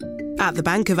At the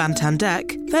Bank of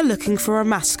Antandek, they're looking for a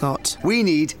mascot. We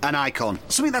need an icon.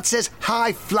 Something that says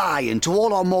high flying to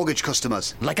all our mortgage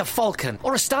customers. Like a falcon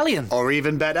or a stallion. Or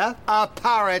even better, a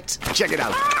parrot. Check it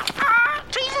out.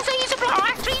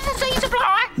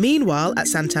 Meanwhile, at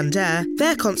Santander,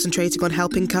 they're concentrating on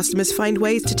helping customers find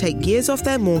ways to take years off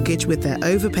their mortgage with their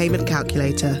overpayment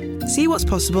calculator. See what's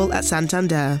possible at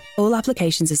Santander. All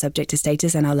applications are subject to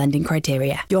status and our lending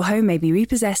criteria. Your home may be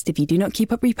repossessed if you do not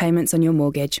keep up repayments on your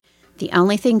mortgage. The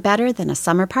only thing better than a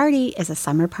summer party is a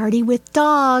summer party with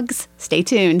dogs. Stay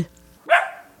tuned.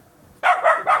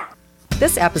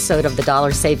 This episode of the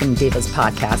Dollar Saving Divas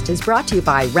podcast is brought to you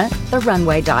by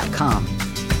RentTheRunway.com.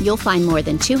 You'll find more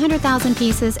than 200,000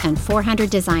 pieces and 400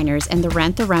 designers in the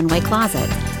Rent the Runway closet.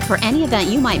 For any event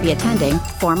you might be attending,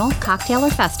 formal, cocktail,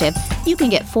 or festive, you can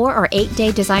get 4 or 8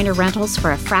 day designer rentals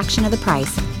for a fraction of the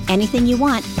price. Anything you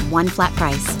want, one flat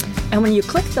price. And when you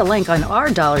click the link on our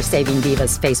Dollar Saving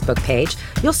Divas Facebook page,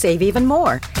 you'll save even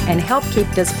more and help keep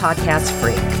this podcast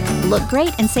free. Look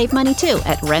great and save money too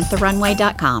at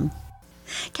renttherunway.com.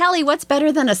 Kelly, what's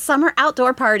better than a summer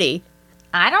outdoor party?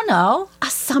 I don't know. A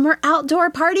summer outdoor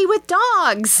party with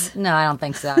dogs. No, I don't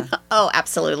think so. Oh,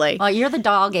 absolutely. Well, you're the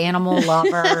dog animal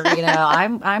lover.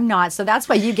 I'm not. So that's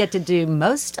why you get to do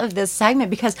most of this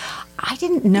segment because I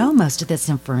didn't know most of this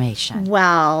information.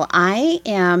 Well, I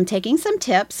am taking some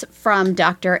tips from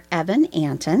Dr. Evan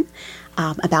Anton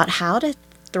about how to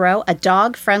throw a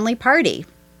dog-friendly party.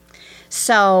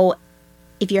 So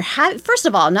if you're first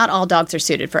of all, not all dogs are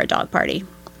suited for a dog party.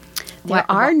 There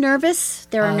are nervous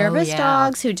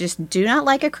dogs who just do not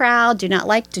like a crowd, do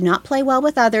not play well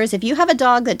with others. If you have a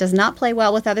dog that does not play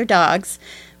well with other dogs,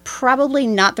 probably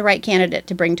not the right candidate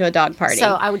to bring to a dog party.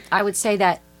 So I would say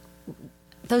that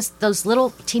those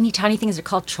little teeny tiny things are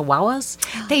called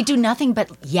chihuahuas. They do nothing but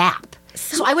yap.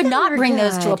 So I would not bring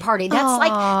those to a party. That's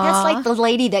like the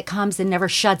lady that comes and never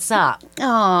shuts up.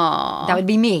 Oh, that would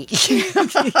be me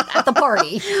at the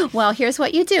party. Well, here's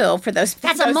what you do for those.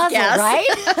 That's a muzzle, guests. right?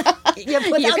 You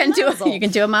can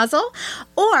do a muzzle,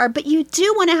 but you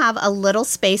do want to have a little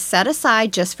space set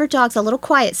aside just for dogs, a little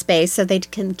quiet space, so they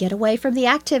can get away from the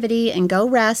activity and go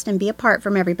rest and be apart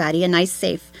from everybody. A nice,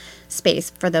 safe space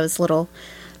for those little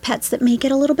pets that may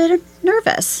get a little bit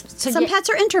nervous. So some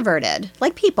pets are introverted,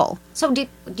 like people. So do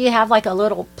you have like a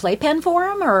little playpen for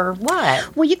them or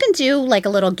what? Well, you can do like a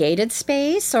little gated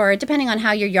space, or depending on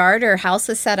how your yard or house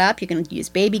is set up, you can use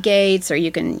baby gates, or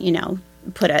you can,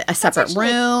 put a separate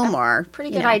room or... Pretty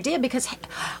good idea because,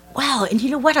 and you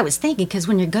know what I was thinking? Because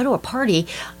when you go to a party,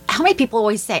 how many people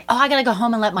always say, I got to go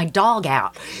home and let my dog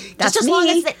out? That's just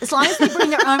as long as they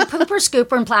bring their own pooper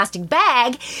scooper and plastic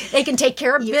bag, they can take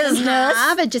care of business.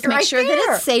 But just make sure that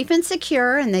it's safe and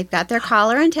secure, and they've got their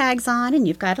collar and tags on, and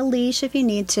you've got a leash if you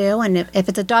need to. And if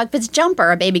it's a dog, if it's a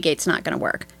jumper, a baby gate's not going to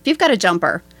work. If you've got a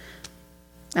jumper,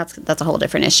 that's a whole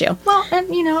different issue. Well, and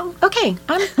okay,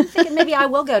 I'm thinking maybe I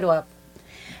will go to a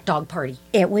dog party.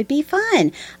 It would be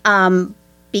fun.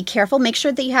 Be careful. Make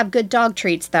sure that you have good dog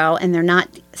treats, though, and they're not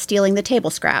stealing the table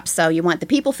scraps. So you want the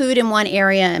people food in one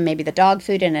area and maybe the dog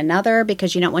food in another,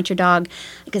 because you don't want your dog,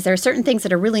 because there are certain things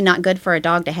that are really not good for a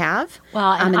dog to have.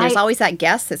 Well, and there's always that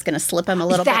guest that's going to slip him a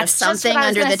little bit of something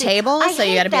under the table. So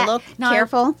you got to be a little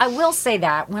careful. I will say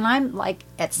that when I'm like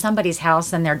at somebody's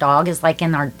house and their dog is like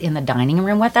in the dining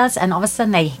room with us, and all of a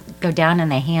sudden they go down and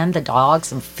they hand the dog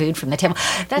some food from the table.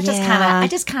 That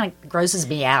just kind of grosses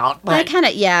me out. But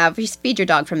if you feed your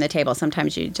dog from the table,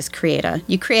 sometimes you just create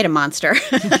a monster.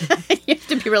 You have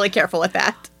to be really careful with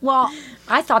that. Well,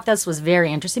 I thought this was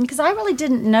very interesting because I really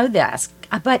didn't know this.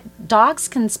 But dogs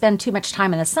can spend too much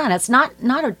time in the sun. It's not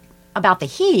about the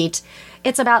heat.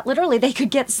 It's about literally they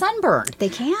could get sunburned. They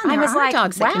can. There are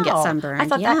dogs that can get sunburned. I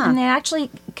thought that, and they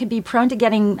actually could be prone to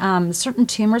getting certain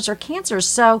tumors or cancers.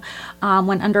 So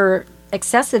when under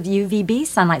excessive UVB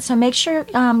sunlight. So make sure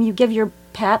you give your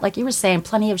pet, like you were saying,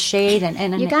 plenty of shade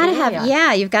and you gotta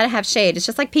have you've got to have shade. It's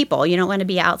just like people. You don't want to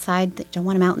be outside. You don't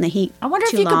want them out in the heat. I wonder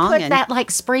if you could put that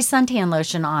like spray suntan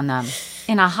lotion on them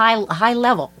in a high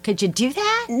level. Could you do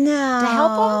that? No. To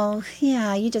help them?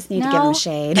 Yeah, you just need to give them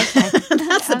shade. Okay.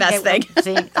 That's the best thing. Well,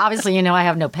 see, obviously, I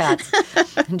have no pets,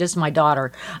 just my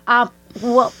daughter.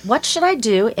 Well, what should I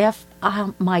do if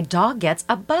my dog gets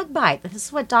a bug bite? This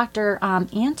is what Dr.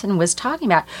 Anton was talking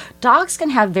about. Dogs can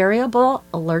have variable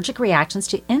allergic reactions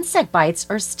to insect bites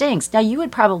or stings. Now, you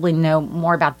would probably know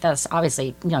more about this.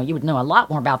 Obviously, you would know a lot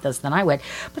more about this than I would.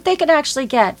 But they could actually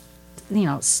get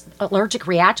allergic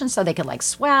reactions, so they could like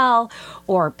swell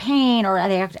or pain, or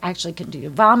they actually could do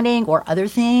vomiting or other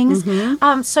things.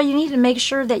 So you need to make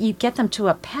sure that you get them to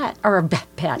a pet to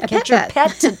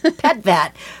pet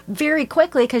vet very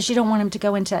quickly, because you don't want them to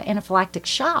go into anaphylactic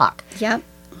shock. Yep.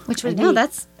 Which would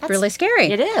that's really scary.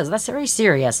 It is. That's very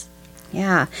serious.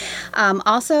 Yeah.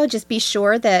 Also, just be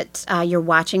sure that you're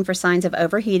watching for signs of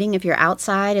overheating. If you're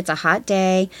outside, it's a hot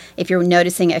day. If you're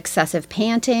noticing excessive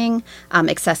panting,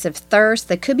 excessive thirst,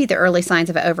 that could be the early signs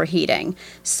of overheating.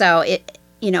 So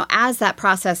as that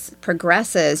process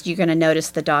progresses, you're going to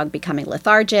notice the dog becoming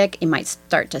lethargic. It might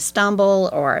start to stumble,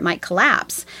 or it might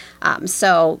collapse. That's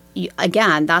an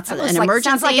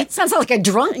emergency. Sounds like a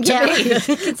drunk to me.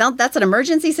 That's an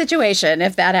emergency situation.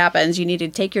 If that happens, you need to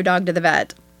take your dog to the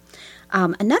vet.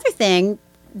 Another thing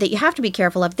that you have to be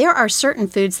careful of, there are certain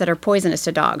foods that are poisonous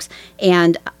to dogs,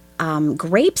 and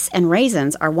grapes and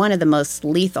raisins are one of the most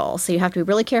lethal. So you have to be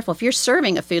really careful. If you're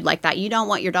serving a food like that, you don't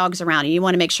want your dogs around, and you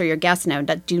want to make sure your guests know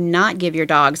that do not give your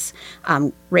dogs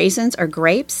raisins or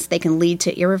grapes. They can lead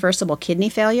to irreversible kidney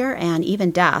failure and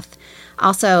even death.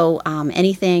 Also,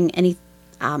 onion,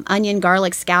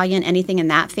 garlic, scallion, anything in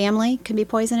that family can be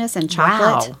poisonous, and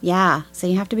chocolate. Wow. Yeah, so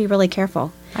you have to be really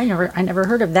careful. I never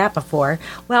heard of that before.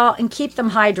 Well, and keep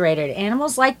them hydrated.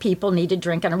 Animals, like people, need to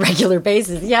drink on a regular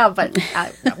basis. Yeah, but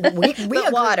we agree.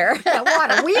 Water. Yeah,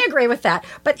 water. We agree with that.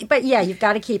 But yeah, you've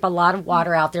got to keep a lot of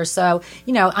water out there. So,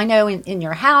 I know in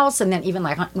your house, and then even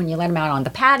like when you let them out on the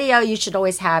patio, you should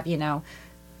always have,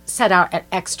 set out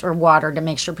extra water to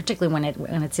make sure, particularly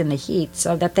when it's in the heat,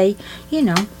 so that they,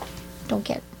 don't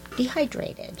get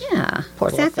dehydrated. Yeah, poor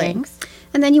little things.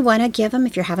 And then you want to give them,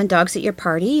 if you're having dogs at your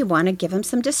party, you want to give them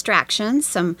some distractions,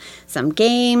 some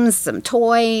games, some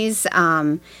toys.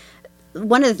 One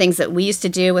of the things that we used to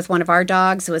do with one of our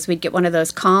dogs was we'd get one of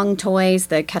those Kong toys,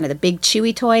 the kind of the big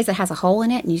chewy toys that has a hole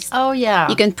in it, and you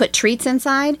can put treats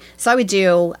inside. So I would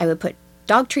put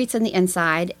dog treats in the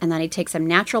inside, and then I'd take some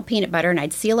natural peanut butter and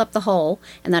I'd seal up the hole,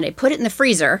 and then I'd put it in the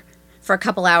freezer for a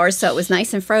couple hours so it was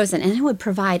nice and frozen, and it would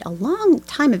provide a long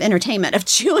time of entertainment of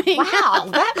chewing. Wow,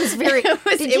 that was very.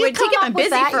 It would keep them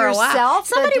busy for a while.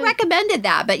 Somebody recommended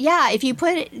that, but yeah, if you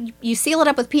seal it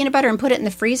up with peanut butter and put it in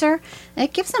the freezer,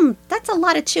 it gives them. That's a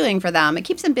lot of chewing for them. It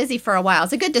keeps them busy for a while.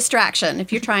 It's a good distraction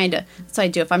if you're trying to. That's what I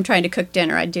do if I'm trying to cook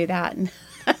dinner. I'd do that.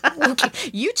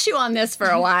 You chew on this for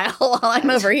a while I'm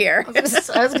over here. I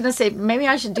was going to say, maybe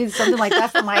I should do something like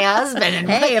that for my husband. And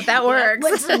if that works.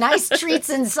 Put some nice treats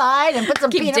inside and put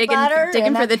some peanut butter.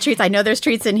 Digging for the treats. I know there's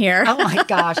treats in here. Oh, my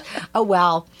gosh. Oh,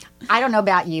 well, I don't know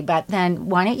about you, but then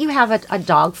why don't you have a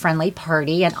dog-friendly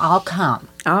party and I'll come.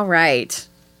 All right.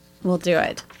 We'll do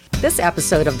it. This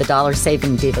episode of the Dollar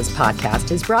Saving Divas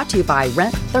podcast is brought to you by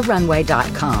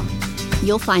RentTheRunway.com.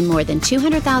 You'll find more than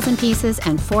 200,000 pieces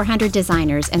and 400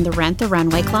 designers in the Rent the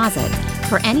Runway closet.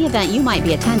 For any event you might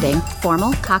be attending,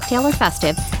 formal, cocktail, or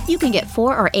festive, you can get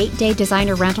 4 or 8 day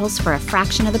designer rentals for a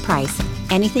fraction of the price.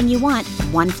 Anything you want,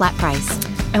 one flat price.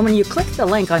 And when you click the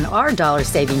link on our Dollar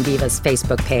Saving Divas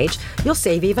Facebook page, you'll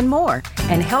save even more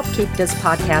and help keep this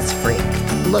podcast free.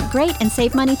 Look great and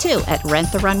save money too at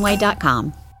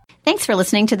RentTheRunway.com. Thanks for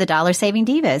listening to the Dollar Saving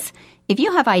Divas. If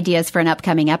you have ideas for an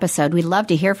upcoming episode, we'd love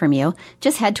to hear from you.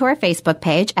 Just head to our Facebook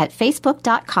page at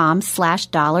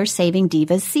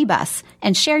facebook.com/DollarSavingDivasCBus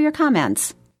and share your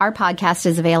comments. Our podcast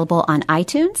is available on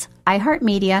iTunes,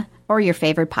 iHeartMedia, or your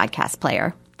favorite podcast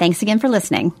player. Thanks again for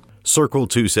listening.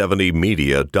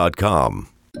 Circle270media.com.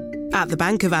 At the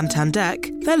Bank of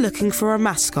Antandek, they're looking for a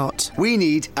mascot. We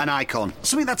need an icon.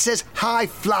 Something that says high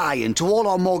flying to all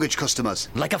our mortgage customers.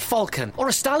 Like a falcon or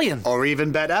a stallion. Or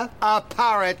even better, a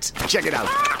parrot. Check it out.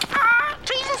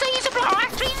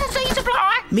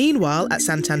 Meanwhile, at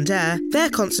Santander, they're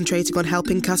concentrating on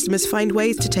helping customers find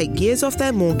ways to take years off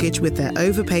their mortgage with their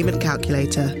overpayment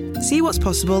calculator. See what's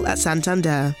possible at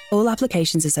Santander. All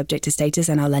applications are subject to status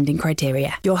and our lending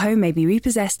criteria. Your home may be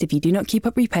repossessed if you do not keep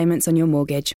up repayments on your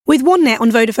mortgage. With OneNet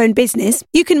on Vodafone Business,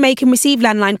 you can make and receive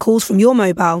landline calls from your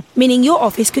mobile, meaning your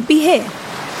office could be here.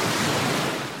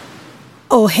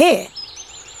 Or here.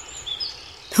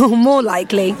 Or more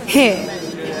likely, here.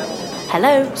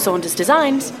 Hello, Saunders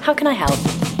Designs. How can I help?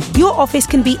 Your office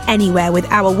can be anywhere with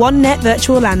our OneNet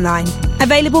virtual landline.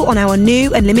 Available on our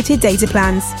new and limited data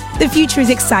plans. The future is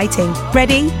exciting.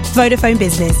 Ready? Vodafone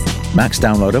Business. Max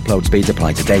download upload speeds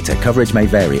apply to data. Coverage may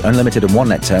vary. Unlimited and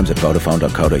OneNet terms at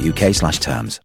vodafone.co.uk/terms.